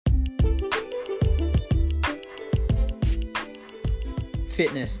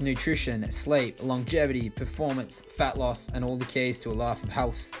fitness, nutrition, sleep, longevity, performance, fat loss, and all the keys to a life of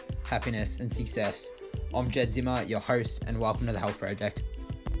health, happiness, and success. I'm Jed Zimmer, your host, and welcome to the Health Project.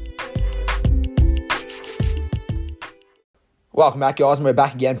 Welcome back, guys, and we're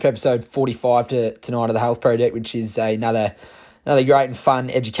back again for episode 45 tonight of the Health Project, which is another great and fun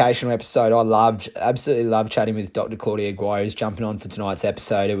educational episode. I absolutely loved chatting with Dr. CLAUDIA, who's jumping on for tonight's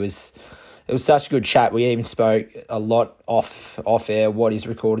episode. It was such a good chat. We even spoke a lot off air what is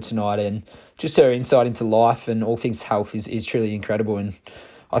recorded tonight, and just her insight into life and all things health is truly incredible. And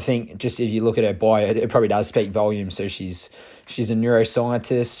I think just if you look at her bio, it probably does speak volumes. So she's a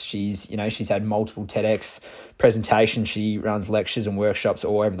neuroscientist. She's had multiple TEDx presentations. She runs lectures and workshops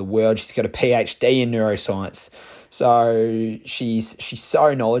all over the world. She's got a PhD in neuroscience. So she's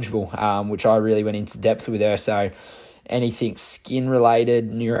so knowledgeable, which I really went into depth with her. So anything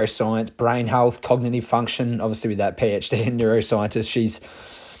skin-related, neuroscience, brain health, cognitive function, obviously with that PhD in neuroscientist,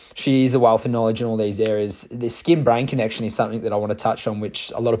 she's a wealth of knowledge in all these areas. The skin-brain connection is something that I want to touch on,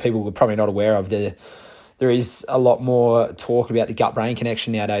 which a lot of people were probably not aware of. There is a lot more talk about the gut-brain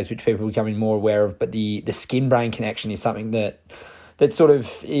connection nowadays, which people are becoming more aware of, but the skin-brain connection is something that sort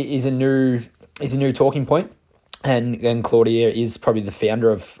of is a new talking point. And CLAUDIA is probably the founder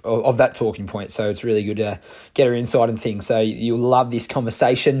of that talking point. So it's really good to get her insight and things. So you'll love this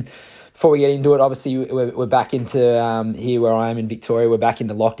conversation. Before we get into it, obviously we're back into here where I am in Victoria. We're back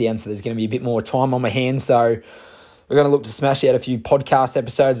into lockdown, so there's going to be a bit more time on my hands. So we're going to look to smash out a few podcast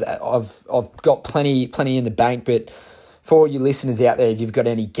episodes. I've got plenty in the bank, but for you listeners out there, if you've got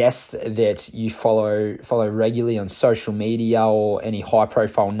any guests that you follow regularly on social media or any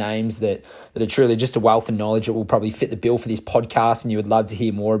high-profile names that are truly just a wealth of knowledge that will probably fit the bill for this podcast and you would love to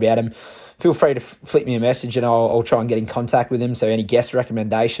hear more about them, feel free to flick me a message and I'll try and get in contact with them. So any guest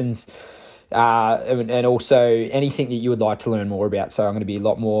recommendations and also anything that you would like to learn more about. So I'm going to be a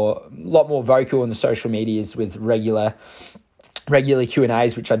lot more vocal on the social medias with regular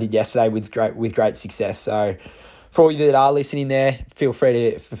Q&As, which I did yesterday with great success. So for all you that are listening there, feel free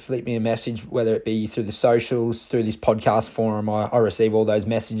to flick me a message, whether it be through the socials, through this podcast forum. I receive all those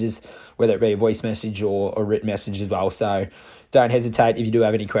messages, whether it be a voice message or a written message as well. So don't hesitate if you do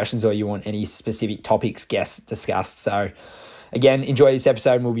have any questions or you want any specific topics, guests discussed. So again, enjoy this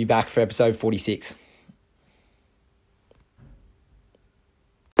episode and we'll be back for episode 46.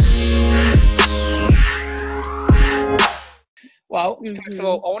 Well, first of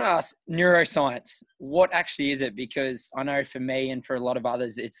all, I want to ask neuroscience, what actually is it? Because I know for me and for a lot of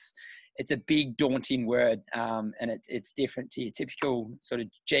others, it's a big daunting word, and it's different to your typical sort of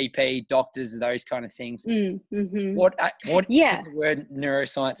GP, doctors, those kind of things. Mm-hmm. What does the word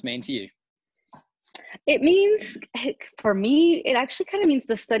neuroscience mean to you? It means, for me, it actually kind of means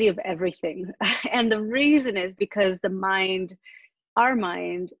the study of everything. And the reason is because our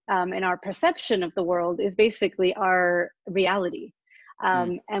mind and our perception of the world is basically our reality.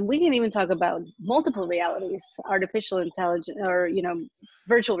 And we can even talk about multiple realities, artificial intelligence or,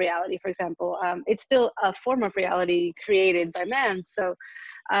 virtual reality, for example. It's still a form of reality created by man. So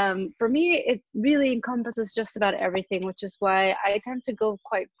for me, it really encompasses just about everything, which is why I tend to go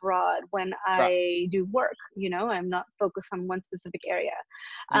quite broad when I do work. I'm not focused on one specific area.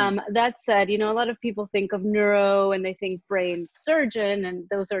 That said, a lot of people think of neuro and they think brain surgeon, and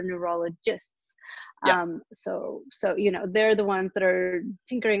those are neurologists. So they're the ones that are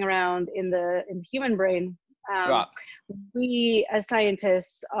tinkering around in the human brain. We as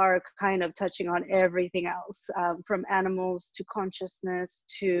scientists are kind of touching on everything else, from animals to consciousness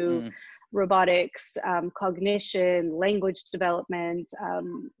to robotics, cognition, language development,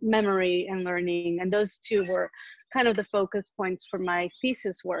 memory and learning. And those two were kind of the focus points for my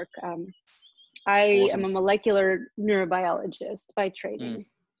thesis work. I am a molecular neurobiologist by training.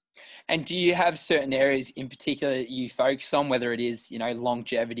 And do you have certain areas in particular that you focus on, whether it is,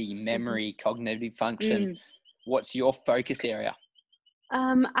 longevity, memory, cognitive function? What's your focus area?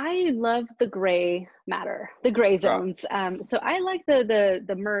 I love the gray matter, the gray zones. So I like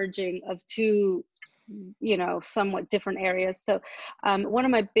the merging of two, somewhat different areas. So one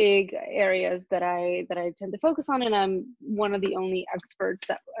of my big areas that I tend to focus on, and I'm one of the only experts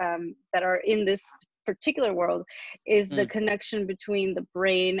that are in this particular world, is the connection between the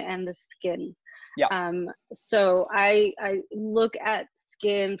brain and the skin. So I look at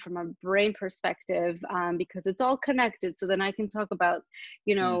skin from a brain perspective, because it's all connected. So then I can talk about,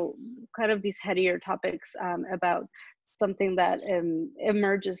 kind of these headier topics about something that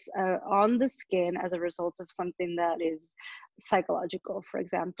emerges on the skin as a result of something that is psychological, for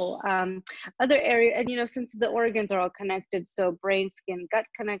example. Other area, and since the organs are all connected, so brain, skin, gut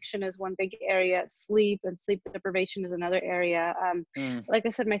connection is one big area. Sleep and sleep deprivation is another area. Like I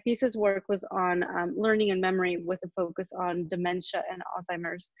said, my thesis work was on learning and memory with a focus on dementia and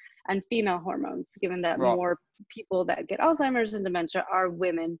Alzheimer's and female hormones, given that Right. more people that get Alzheimer's and dementia are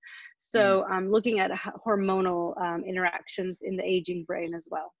women. So looking at hormonal interactions in the aging brain as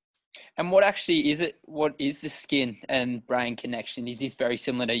well. And what actually is it? What is the skin and brain connection? Is this very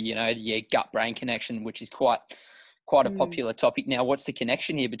similar to, the gut brain connection, which is quite a popular topic now? What's the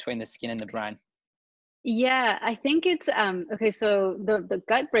connection here between the skin and the brain? Yeah, I think it's okay. So the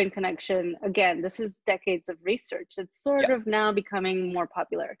gut brain connection, again, this is decades of research. It's sort of now becoming more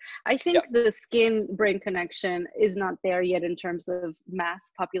popular. I think the skin brain connection is not there yet in terms of mass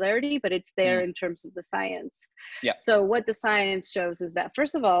popularity, but it's there in terms of the science. Yeah. So what the science shows is that,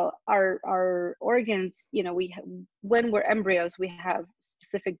 first of all, our organs, when we're embryos, we have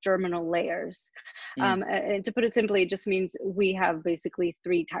specific germinal layers. And to put it simply, it just means we have basically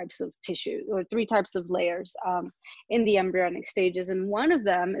three types of tissue, or three types of layers in the embryonic stages, and one of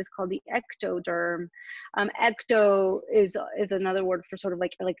them is called the ectoderm. Ecto is another word for sort of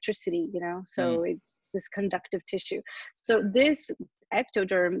like electricity, so it's this conductive tissue. So this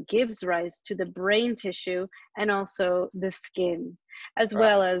ectoderm gives rise to the brain tissue and also the skin, as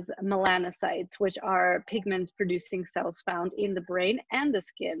well as melanocytes, which are pigment producing cells found in the brain and the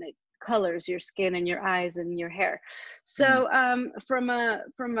skin. It colors your skin and your eyes and your hair. So from a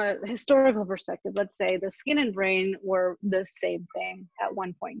historical perspective, let's say the skin and brain were the same thing at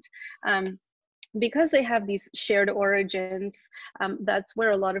one point. Because they have these shared origins, that's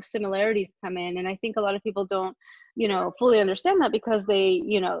where a lot of similarities come in. And I think a lot of people don't, fully understand that, because they,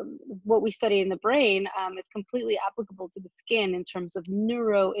 what we study in the brain is completely applicable to the skin in terms of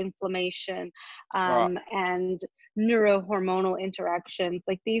neuroinflammation and neurohormonal interactions.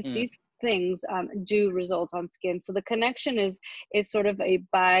 Like these things do result on skin. So the connection is sort of a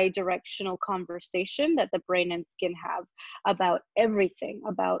bi-directional conversation that the brain and skin have about everything,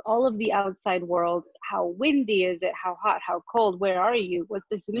 about all of the outside world. How windy is it? How hot? How cold? Where are you? What's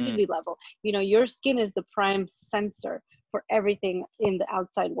the humidity level? Your skin is the prime sensor for everything in the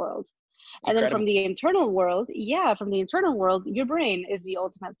outside world. And then from the internal world, your brain is the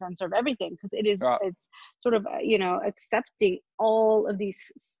ultimate sensor of everything, because it's sort of, accepting all of these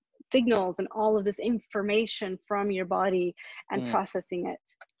signals and all of this information from your body and processing it.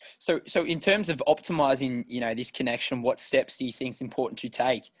 So in terms of optimizing, this connection, what steps do you think is important to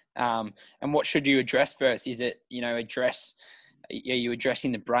take? And what should you address first? Is it, are you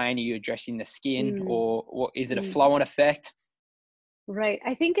addressing the brain? Are you addressing the skin? Or what, is it a flow-on effect? Right.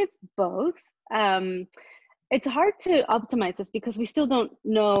 I think it's both. It's hard to optimize this because we still don't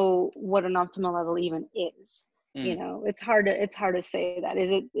know what an optimal level even is. It's hard to say that.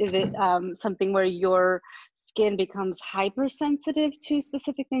 Is it something where your skin becomes hypersensitive to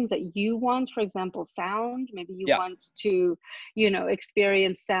specific things that you want? For example, sound. Maybe you want to,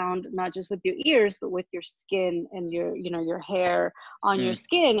 experience sound not just with your ears, but with your skin and your hair on your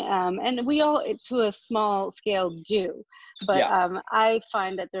skin. And we all, to a small scale, do. But I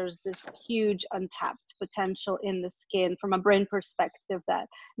find that there's this huge untapped potential in the skin from a brain perspective that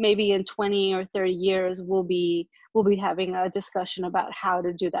maybe in 20 or 30 years we'll be having a discussion about how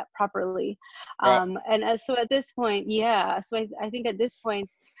to do that properly. So at this point, I think at this point,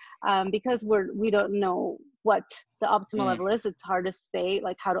 because we don't know what the optimal level is, it's hard to say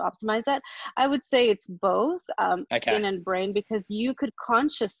like how to optimize that. I would say it's both skin and brain, because you could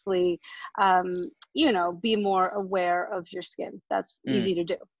consciously be more aware of your skin. That's easy to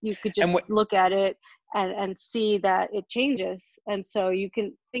do. You could just look at it and see that it changes. And so you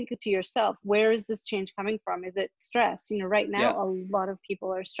can think to yourself, where is this change coming from? Is it stress? Right now, a lot of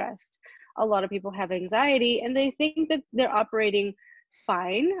people are stressed. A lot of people have anxiety, and they think that they're operating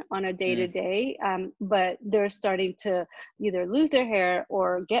fine on a day-to-day, but they're starting to either lose their hair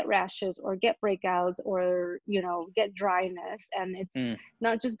or get rashes or get breakouts or, get dryness. And it's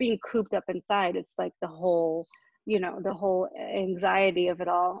not just being cooped up inside. It's like the whole anxiety of it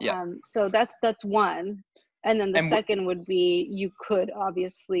all. So that's one. And then the second would be, you could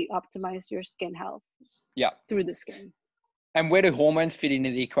obviously optimize your skin health through the skin. And where do hormones fit into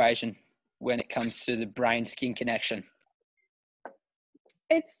the equation when it comes to the brain skin connection?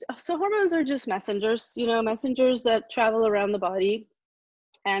 So hormones are just messengers that travel around the body,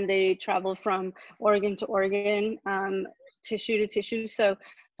 and they travel from organ to organ, tissue to tissue. So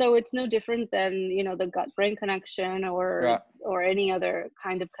it's no different than, the gut brain connection or any other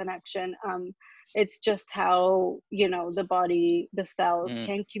kind of connection. It's just how, the body, the cells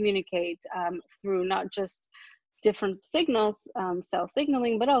can communicate through not just different signals, cell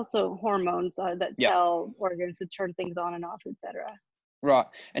signaling, but also hormones that Yeah. tell organs to turn things on and off, etc. Right.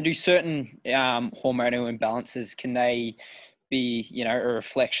 And do certain hormonal imbalances, can they be, a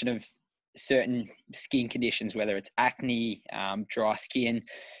reflection of certain skin conditions, whether it's acne, dry skin?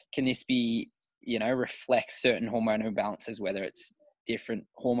 Can this be, reflect certain hormonal imbalances, whether it's different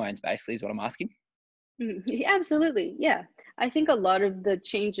hormones, basically, is what I'm asking? Yeah, absolutely. Yeah. I think a lot of the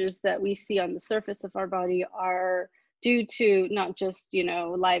changes that we see on the surface of our body are due to not just,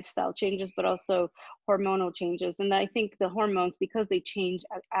 lifestyle changes, but also hormonal changes. And I think the hormones, because they change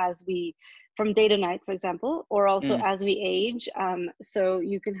as we, from day to night, for example, or also Mm, as we age. So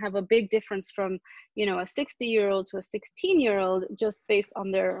you can have a big difference from, a 60-year-old to a 16-year-old just based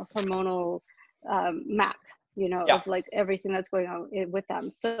on their hormonal map, yeah. of like everything that's going on with them.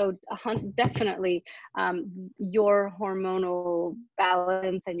 So definitely your hormonal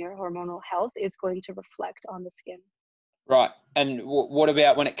balance and your hormonal health is going to reflect on the skin. Right. And what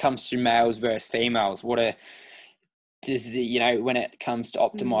about when it comes to males versus females? When it comes to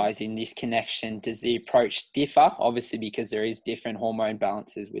optimizing this connection, does the approach differ? Obviously, because there is different hormone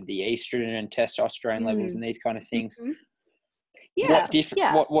balances with the estrogen and testosterone levels and these kind of things. Mm-hmm. Yeah,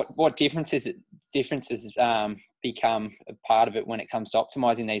 yeah. What differences become a part of it when it comes to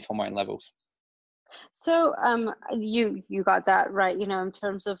optimizing these hormone levels? So you got that right. In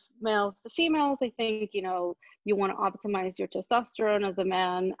terms of males to females, I think you want to optimize your testosterone as a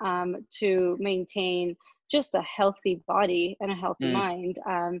man to maintain just a healthy body and a healthy Mm, mind.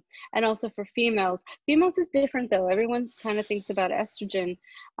 And also for females is different though. Everyone kind of thinks about estrogen,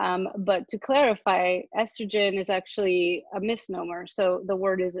 but to clarify, estrogen is actually a misnomer. So the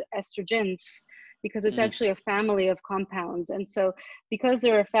word is estrogens because it's mm, actually a family of compounds. And so because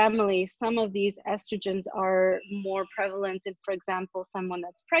they're a family, some of these estrogens are more prevalent in, for example, someone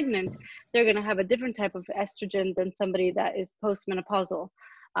that's pregnant, they're going to have a different type of estrogen than somebody that is postmenopausal,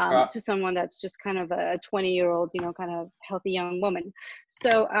 right. to someone that's just kind of a 20-year-old, kind of healthy young woman.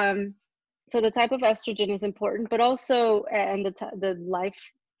 So, so the type of estrogen is important, but also, and the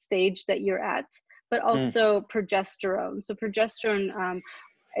life stage that you're at, but Mm, also progesterone. So progesterone,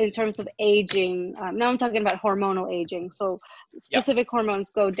 in terms of aging, now I'm talking about hormonal aging. So yep. specific hormones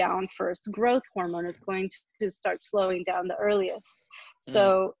go down first. Growth hormone is going to start slowing down the earliest. Mm.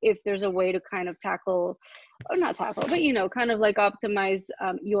 So if there's a way to kind of tackle, or not tackle, but kind of like optimize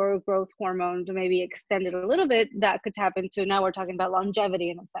your growth hormone to maybe extend it a little bit, that could tap into, now we're talking about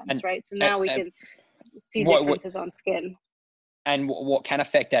longevity in a sense, And, right? So and, now we and can see what differences on skin. what can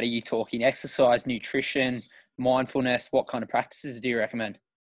affect that? Are you talking exercise, nutrition, mindfulness? What kind of practices do you recommend?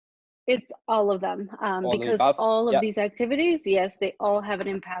 It's all of them, All of the because above? all of Yep. these activities, yes, they all have an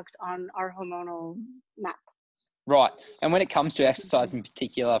impact on our hormonal map. Right. And when it comes to Mhm. exercise in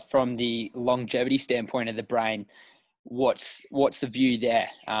particular, from the longevity standpoint of the brain, what's the view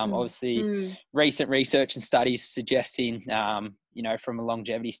there? Obviously, Mm. recent research and studies suggesting, from a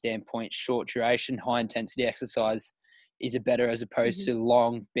longevity standpoint, short duration, high intensity exercise is a better as opposed Mhm. to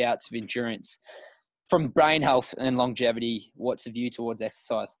long bouts of endurance. From brain health and longevity, what's the view towards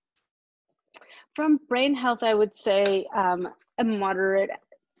exercise? From brain health, I would say a moderate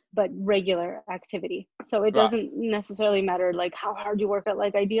but regular activity. So it Right. doesn't necessarily matter like how hard you work out.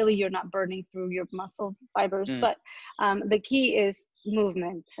 Like ideally, you're not burning through your muscle fibers, Mm, but the key is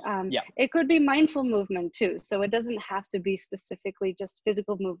movement. yeah. It could be mindful movement too. So it doesn't have to be specifically just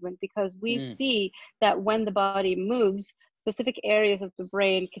physical movement, because we Mm, see that when the body moves, specific areas of the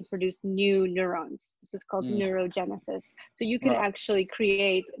brain can produce new neurons. This is called mm, neurogenesis. So you can right. actually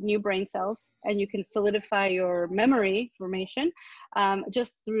create new brain cells and you can solidify your memory formation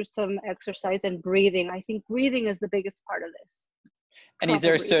just through some exercise and breathing. I think breathing is the biggest part of this. And is Proper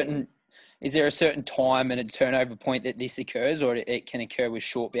there a breathing. certain time and a turnover point that this occurs, or it can occur with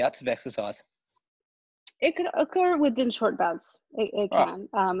short bouts of exercise? It could occur within short bouts. It Right.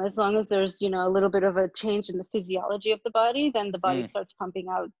 can, as long as there's a little bit of a change in the physiology of the body, then the body Mm, starts pumping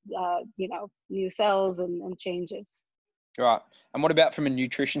out new cells and changes. right. And what about from a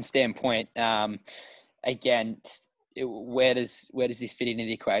nutrition standpoint? Again, where does this fit into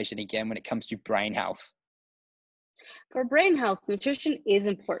the equation again when it comes to brain health? For brain health, nutrition is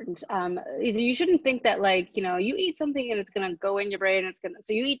important. You shouldn't think that like you eat something and it's gonna go in your brain. It's gonna,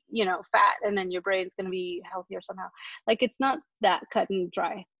 so you eat fat and then your brain's gonna be healthier somehow. Like it's not that cut and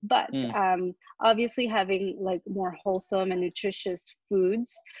dry. But Mm, obviously having like more wholesome and nutritious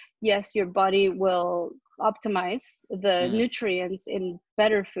foods, yes, your body will optimize the nutrients in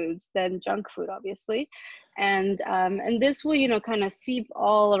better foods than junk food, obviously. And this will, you know, kind of seep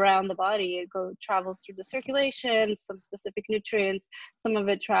all around the body. It travels through the circulation, some specific nutrients, some of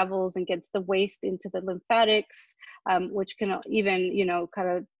it travels and gets the waste into the lymphatics, which can even, you know, kind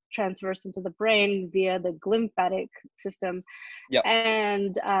of transverse into the brain via the glymphatic system. Yep.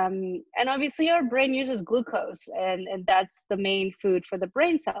 And obviously our brain uses glucose, and that's the main food for the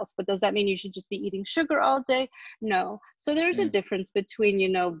brain cells. But does that mean you should just be eating sugar all day? No. So there's a difference between, you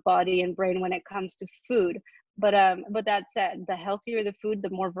know, body and brain when it comes to food. But that said, the healthier the food, the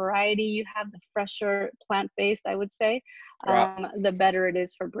more variety you have, the fresher plant-based, I would say, the better it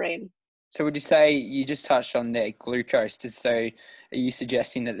is for brain. So would you say, you just touched on the glucose, so are you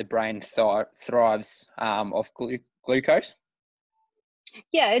suggesting that the brain thrives off glucose?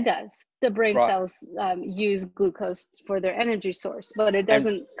 Yeah, it does. The brain cells use glucose for their energy source, but it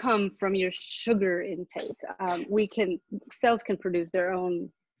doesn't come from your sugar intake. Cells can produce their own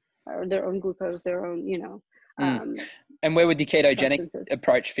glucose, their own, you know. And where would the ketogenic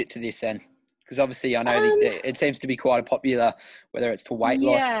approach fit to this then? Because obviously I know it seems to be quite a popular, whether it's for weight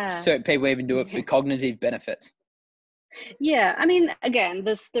loss, certain people even do it for cognitive benefits. Yeah, I mean, again,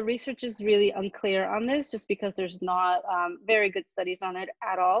 the research is really unclear on this, just because there's not very good studies on it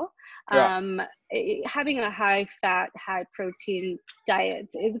at all. Having a high fat, high protein diet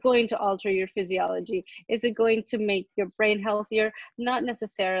is going to alter your physiology. Is it going to make your brain healthier? Not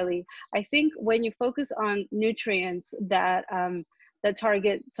necessarily. I think when you focus on nutrients that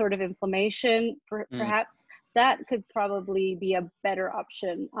target sort of inflammation, perhaps, that could probably be a better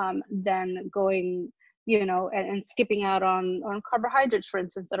option than going, you know, and skipping out on carbohydrates, for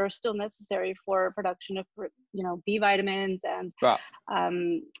instance, that are still necessary for production of, you know, B vitamins and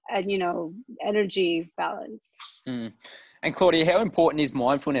you know, energy balance. And Claudia, how important is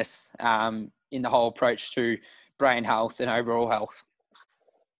mindfulness in the whole approach to brain health and overall health?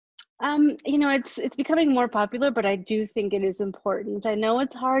 You know, it's becoming more popular, but I do think it is important. I know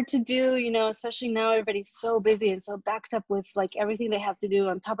it's hard to do, you know, especially now everybody's so busy and so backed up with like everything they have to do.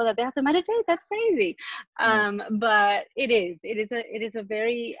 On top of that, they have to meditate. That's crazy. But it is a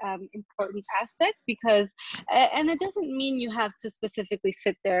very important aspect, because, and it doesn't mean you have to specifically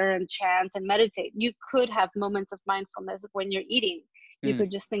sit there and chant and meditate. You could have moments of mindfulness when you're eating. You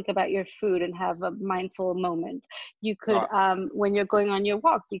could just think about your food and have a mindful moment. You could, when you're going on your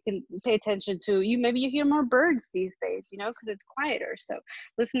walk, you can pay attention to, maybe you hear more birds these days, you know, because it's quieter. So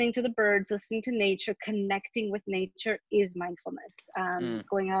listening to the birds, listening to nature, connecting with nature is mindfulness.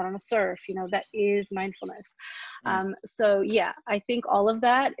 Going out on a surf, you know, that is mindfulness. So yeah, I think all of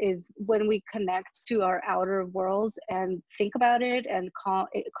that is when we connect to our outer world and think about it, and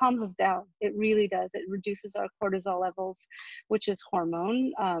it calms us down. It really does. It reduces our cortisol levels, which is hormone.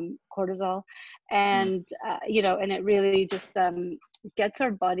 Cortisol, and you know, and it really just gets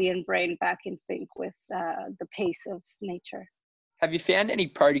our body and brain back in sync with the pace of nature. Have you found any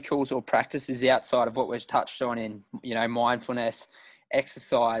protocols or practices outside of what we've touched on in, you know, mindfulness,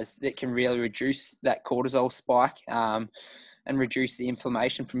 exercise, that can really reduce that cortisol spike and reduce the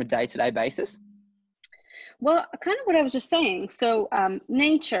inflammation from a day-to-day basis? Well, kind of what I was just saying. So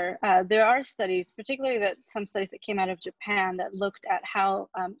nature, there are studies, particularly some studies that came out of Japan, that looked at how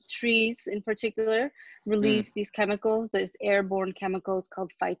trees in particular release these chemicals. There's airborne chemicals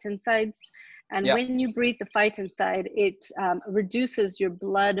called phytoncides. And when you breathe the phytoncide, it reduces your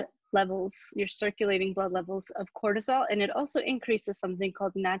blood levels, your circulating blood levels of cortisol, and it also increases something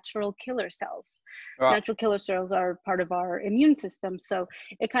called natural killer cells. Natural killer cells are part of our immune system, so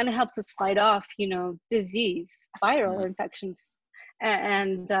it kind of helps us fight off, you know, disease, viral infections,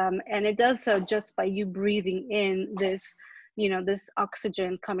 and it does so just by you breathing in this, you know, this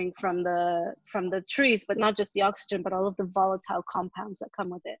oxygen coming from the trees, but not just the oxygen, but all of the volatile compounds that come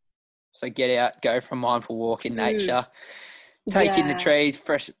with it. So get out, go for a mindful walk in nature. Take in the trees,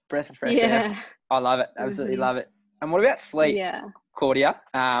 fresh breath of fresh air. I love it. Absolutely love it. And what about sleep, Claudia?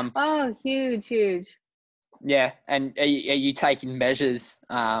 Huge. Yeah. And are you taking measures?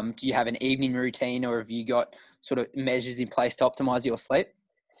 Do you have an evening routine, or have you got sort of measures in place to optimize your sleep?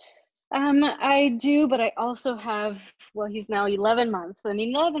 I do, but I also have, well, he's now 11 months, an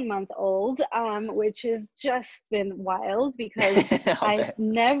 11-month-old, which has just been wild, because I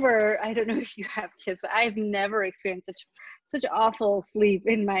don't know if you have kids, but I've never experienced such awful sleep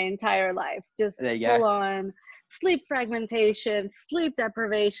in my entire life. Just full on sleep fragmentation, sleep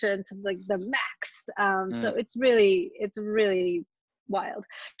deprivation to like the max. So it's really wild.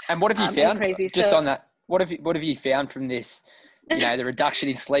 And what have you found? Crazy. Just on that, what have you found from this? You know, the reduction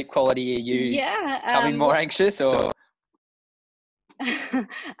in sleep quality. Are you becoming more anxious, or?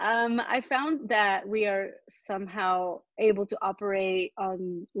 I found that we are somehow able to operate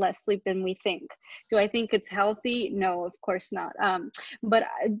on less sleep than we think. Do I think it's healthy? No, of course not. But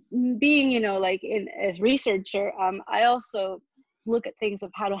being, like as researcher, I also look at things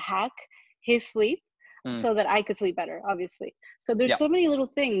of how to hack his sleep Mm. so that I could sleep better, obviously. So there's Yep. so many little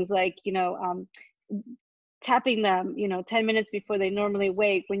things like, tapping them 10 minutes before they normally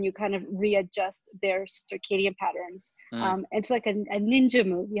wake, when you kind of readjust their circadian patterns. Mm. It's like a ninja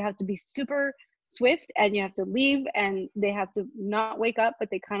move. You have to be super swift, and you have to leave, and they have to not wake up, but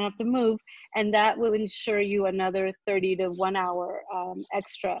they kind of have to move, and that will ensure you another 30 to 1 hour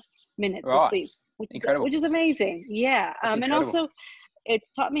extra minutes of Right. sleep, Incredible. which is amazing. Yeah. That's And incredible. also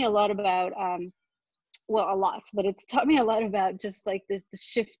it's taught me a lot about well, a lot, but it's taught me a lot about just like this the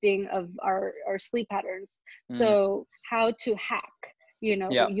shifting of our sleep patterns. Mm. So how to hack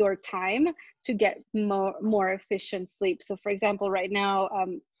Yep. your time to get more efficient sleep. So for example, right now,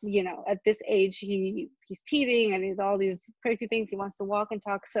 at this age, he's teething and he's all these crazy things. He wants to walk and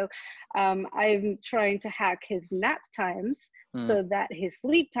talk. So I'm trying to hack his nap times Mm. so that his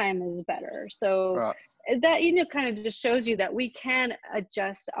sleep time is better. So Right. that kind of just shows you that we can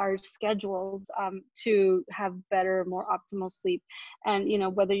adjust our schedules to have better, more optimal sleep. And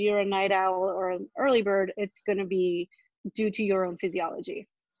whether you're a night owl or an early bird, it's going to be due to your own physiology.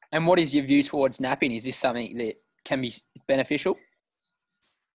 And what is your view towards napping? Is this something that can be beneficial?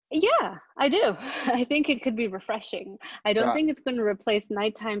 Yeah, I do. I think it could be refreshing. I don't Right. think it's going to replace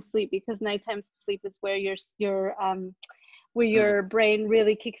nighttime sleep, because nighttime sleep is where where Mm. your brain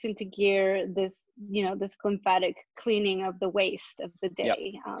really kicks into gear, this lymphatic cleaning of the waste of the Yep.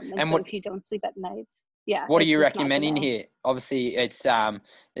 day. And And so what if you don't sleep at night, yeah, what are it's you just not recommending gonna. here? Obviously, it's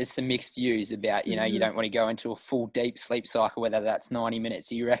there's some mixed views about, you Mhm. don't want to go into a full deep sleep cycle, whether that's 90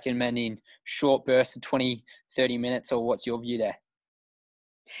 minutes. Are you recommending short bursts of 20, 30 minutes, or what's your view there?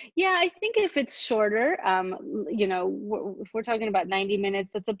 Yeah, I think if it's shorter, if we're talking about 90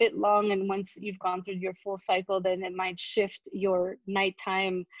 minutes, that's a bit long. And once you've gone through your full cycle, then it might shift your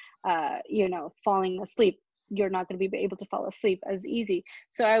nighttime, falling asleep. You're not going to be able to fall asleep as easy.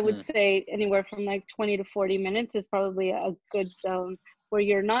 So I would Mm. say anywhere from like 20 to 40 minutes is probably a good zone where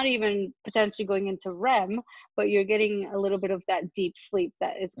you're not even potentially going into REM, but you're getting a little bit of that deep sleep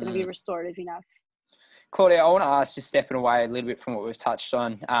that is going to be Mm. restorative enough. Claudia, I want to ask, just stepping away a little bit from what we've touched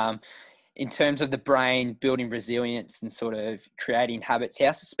on, in terms of the brain building resilience and sort of creating habits,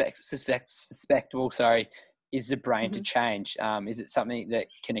 how susceptible, is the brain to Mhm. change? Is it something that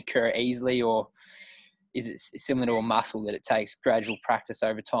can occur easily, or is it similar to a muscle that it takes gradual practice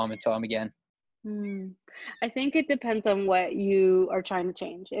over time and time again? Hmm. I think it depends on what you are trying to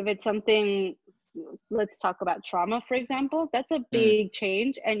change. If it's something, let's talk about trauma, for example, that's a Mm. big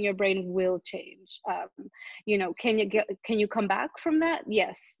change, and your brain will change. Can you come back from that?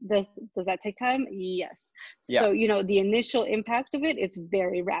 Yes. Does that take time? Yes. Yeah. So, the initial impact of it is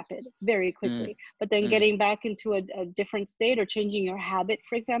very rapid, very Mm. quickly. But then Mm. getting back into a different state, or changing your habit,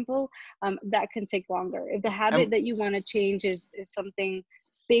 for example, that can take longer. If the And, habit that you want to change is something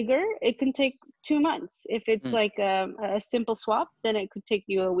bigger, it can take 2 months. If it's mm. like a simple swap, then it could take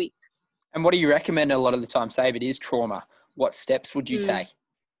you a week. And what do you recommend a lot of the time? Say if it is trauma, what steps would you Mm. take?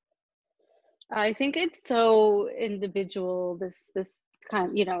 I think it's so individual. This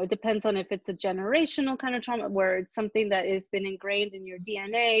kind, it depends on if it's a generational kind of trauma, where it's something that has been ingrained in your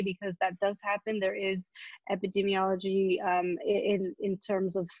DNA, because that does happen. There is epidemiology in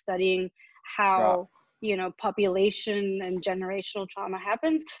terms of studying Right. how population and generational trauma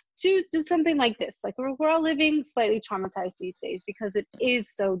happens, to something like this. Like we're all living slightly traumatized these days, because it is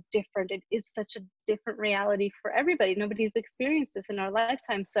so different. It is such a different reality for everybody. Nobody's experienced this in our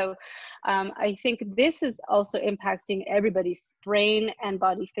lifetime. So I think this is also impacting everybody's brain and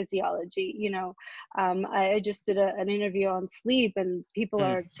body physiology. I just did an interview on sleep, and people Mm.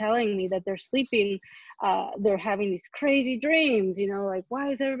 are telling me that they're sleeping, they're having these crazy dreams, like, why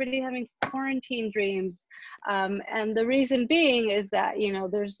is everybody having quarantine dreams? And the reason being is that,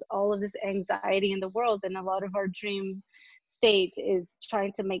 there's all of this anxiety in the world, and a lot of our dream state is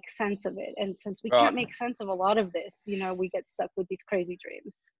trying to make sense of it. And since we Right. can't make sense of a lot of this, we get stuck with these crazy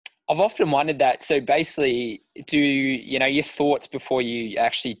dreams. I've often wondered that. So basically, do your thoughts before you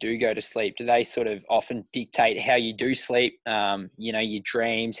actually do go to sleep, do they sort of often dictate how you do sleep? Your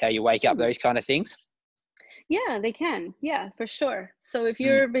dreams, how you wake up, Hmm. those kind of things? Yeah, they can. Yeah, for sure. So if Mm.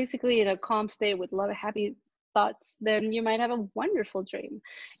 you're basically in a calm state with a lot of happy thoughts, then you might have a wonderful dream.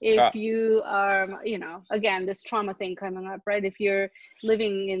 If Right. you are, again, this trauma thing coming up, right? If you're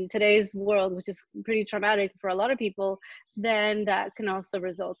living in today's world, which is pretty traumatic for a lot of people, then that can also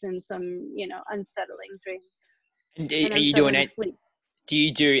result in some, unsettling dreams And and are you doing unsettling it? sleep. Do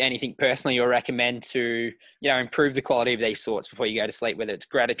you do anything personally or recommend to, improve the quality of these thoughts before you go to sleep, whether it's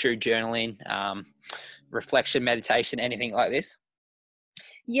gratitude journaling, reflection, meditation, anything like this?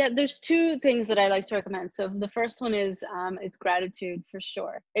 Yeah, there's two things that I like to recommend. So the first one is gratitude for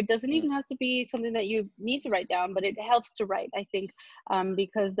sure. It doesn't Mm, even have to be something that you need to write down, but it helps to write, I think,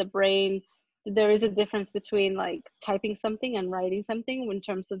 because the brain, there is a difference between like typing something and writing something in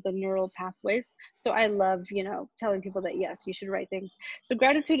terms of the neural pathways. So I love, telling people that yes, you should write things. So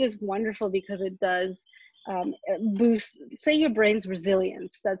gratitude is wonderful because it does boost, say, your brain's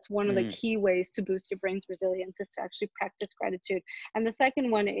resilience. That's one of the mm, key ways to boost your brain's resilience, is to actually practice gratitude. And the second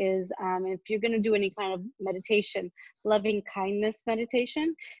one is, if you're going to do any kind of meditation, loving kindness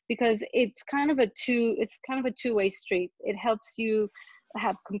meditation, because it's kind of a two-way street. It helps you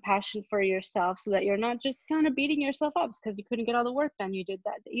have compassion for yourself so that you're not just kind of beating yourself up because you couldn't get all the work done. You did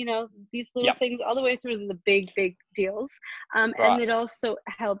that, these little yep. things all the way through the big deals. Right. And it also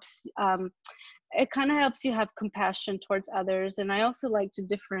helps, it kind of helps you have compassion towards others. And I also like to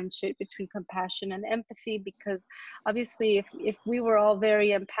differentiate between compassion and empathy, because obviously if we were all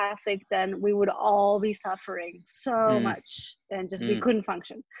very empathic, then we would all be suffering so Mm, much and just we mm. couldn't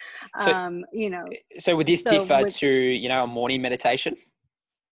function. So, so would this So differ with to, a morning meditation?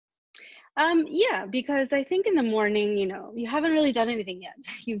 yeah, because I think in the morning, you haven't really done anything yet.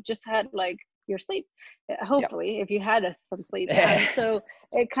 You've just had like your sleep, Yep. hopefully, if you had some sleep. So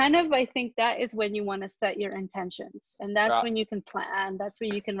it kind of, I think that is when you want to set your intentions. And that's Right. when you can plan. That's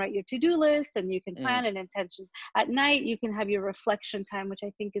where you can write your to-do list and you can Mm, plan and intentions. At night, you can have your reflection time, which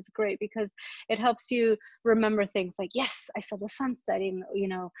I think is great because it helps you remember things like, yes, I saw the sun setting,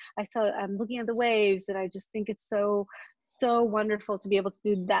 I'm looking at the waves, and I just think it's so wonderful to be able to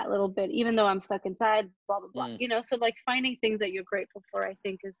do that little bit, even though I'm stuck inside, blah blah blah. mm, So like finding things that you're grateful for, I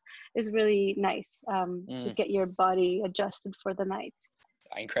think is really nice, to mm. get your body adjusted for the night.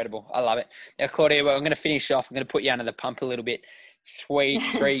 Incredible. I love it. Now, Claudia, well, I'm going to finish off. I'm going to put you under the pump a little bit.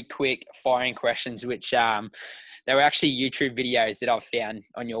 Three quick firing questions, which they were actually YouTube videos that I've found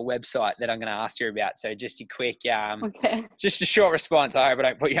on your website that I'm going to ask you about. So just a quick, Okay. just a short response. I hope I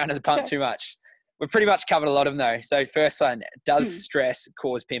don't put you under the pump Sure. too much. We've pretty much covered a lot of them though. So first one, does Hmm. stress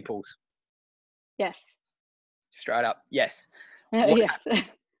cause pimples? Yes. Straight up, yes. What? Yes.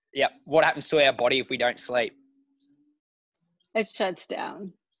 Yep. What happens to our body if we don't sleep? It shuts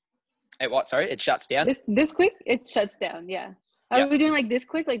down. What? Sorry, it shuts down. This quick, it shuts down. Yeah. Are Yep. we doing like this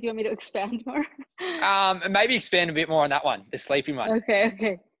quick? Like, do you want me to expand more? Maybe expand a bit more on that one, the sleeping one.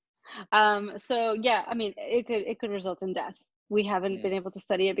 Okay. So yeah, I mean, it could result in death. We haven't Mm, been able to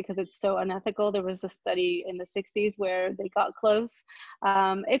study it because it's so unethical. There was a study in the 60s where they got close.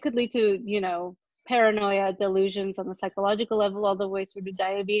 It could lead to, paranoia, delusions on the psychological level, all the way through to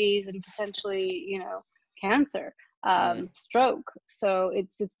diabetes and potentially, cancer, mm. stroke. So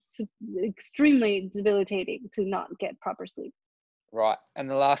it's extremely debilitating to not get proper sleep. Right. And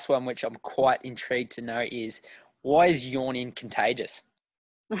the last one, which I'm quite intrigued to know, is why is yawning contagious?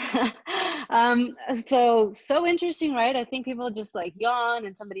 So interesting, right? I think people just like yawn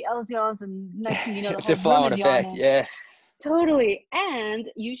and somebody else yawns, and next thing you know, the It's a whole room flow-on is effect. yawning. Yeah. Totally.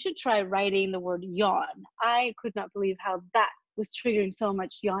 And you should try writing the word yawn. I could not believe how that was triggering so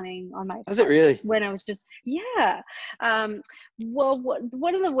much yawning on my Does it part really? when I was just, yeah. Well,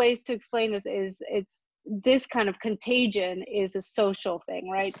 one of the ways to explain this is this kind of contagion is a social thing,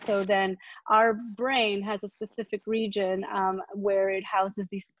 right? So then our brain has a specific region, where it houses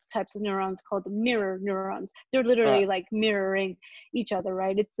these types of neurons called the mirror neurons. They're Right. literally like mirroring each other,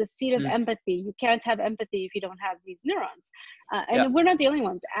 right? It's the seat of Mm. empathy. You can't have empathy if you don't have these neurons. Yeah. And we're not the only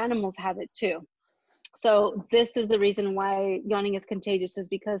ones. Animals have it too. So this is the reason why yawning is contagious, is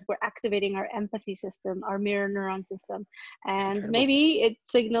because we're activating our empathy system, our mirror neuron system. That's And incredible. maybe it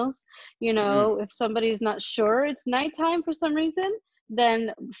signals, Mm. if somebody's not sure it's nighttime for some reason,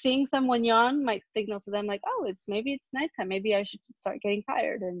 then seeing someone yawn might signal to them like, oh, maybe it's nighttime. Maybe I should start getting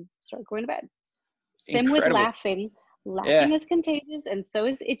tired and start going to bed. Same with Incredible. laughing. Yeah. Laughing is contagious, and so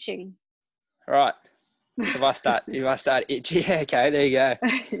is itching. Right. So if I start itchy, yeah, okay, there you go.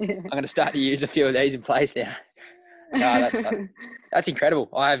 I'm going to start to use a few of these in place now. Oh, that's funny. That's incredible.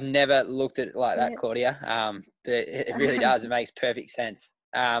 I have never looked at it like that, Claudia. But it really does. It makes perfect sense.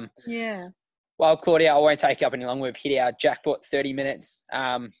 Yeah. Well, Claudia, I won't take up any longer. We've hit our jackpot 30 minutes.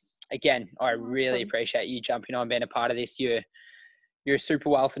 Again, I really Awesome. appreciate you jumping on, being a part of this. You're a super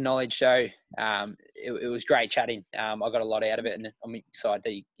wealth of knowledge show. It was great chatting. I got a lot out of it, and I'm excited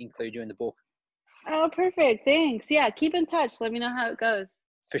to include you in the book. Oh, perfect. Thanks. Yeah, keep in touch. Let me know how it goes.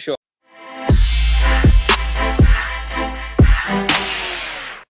 For sure.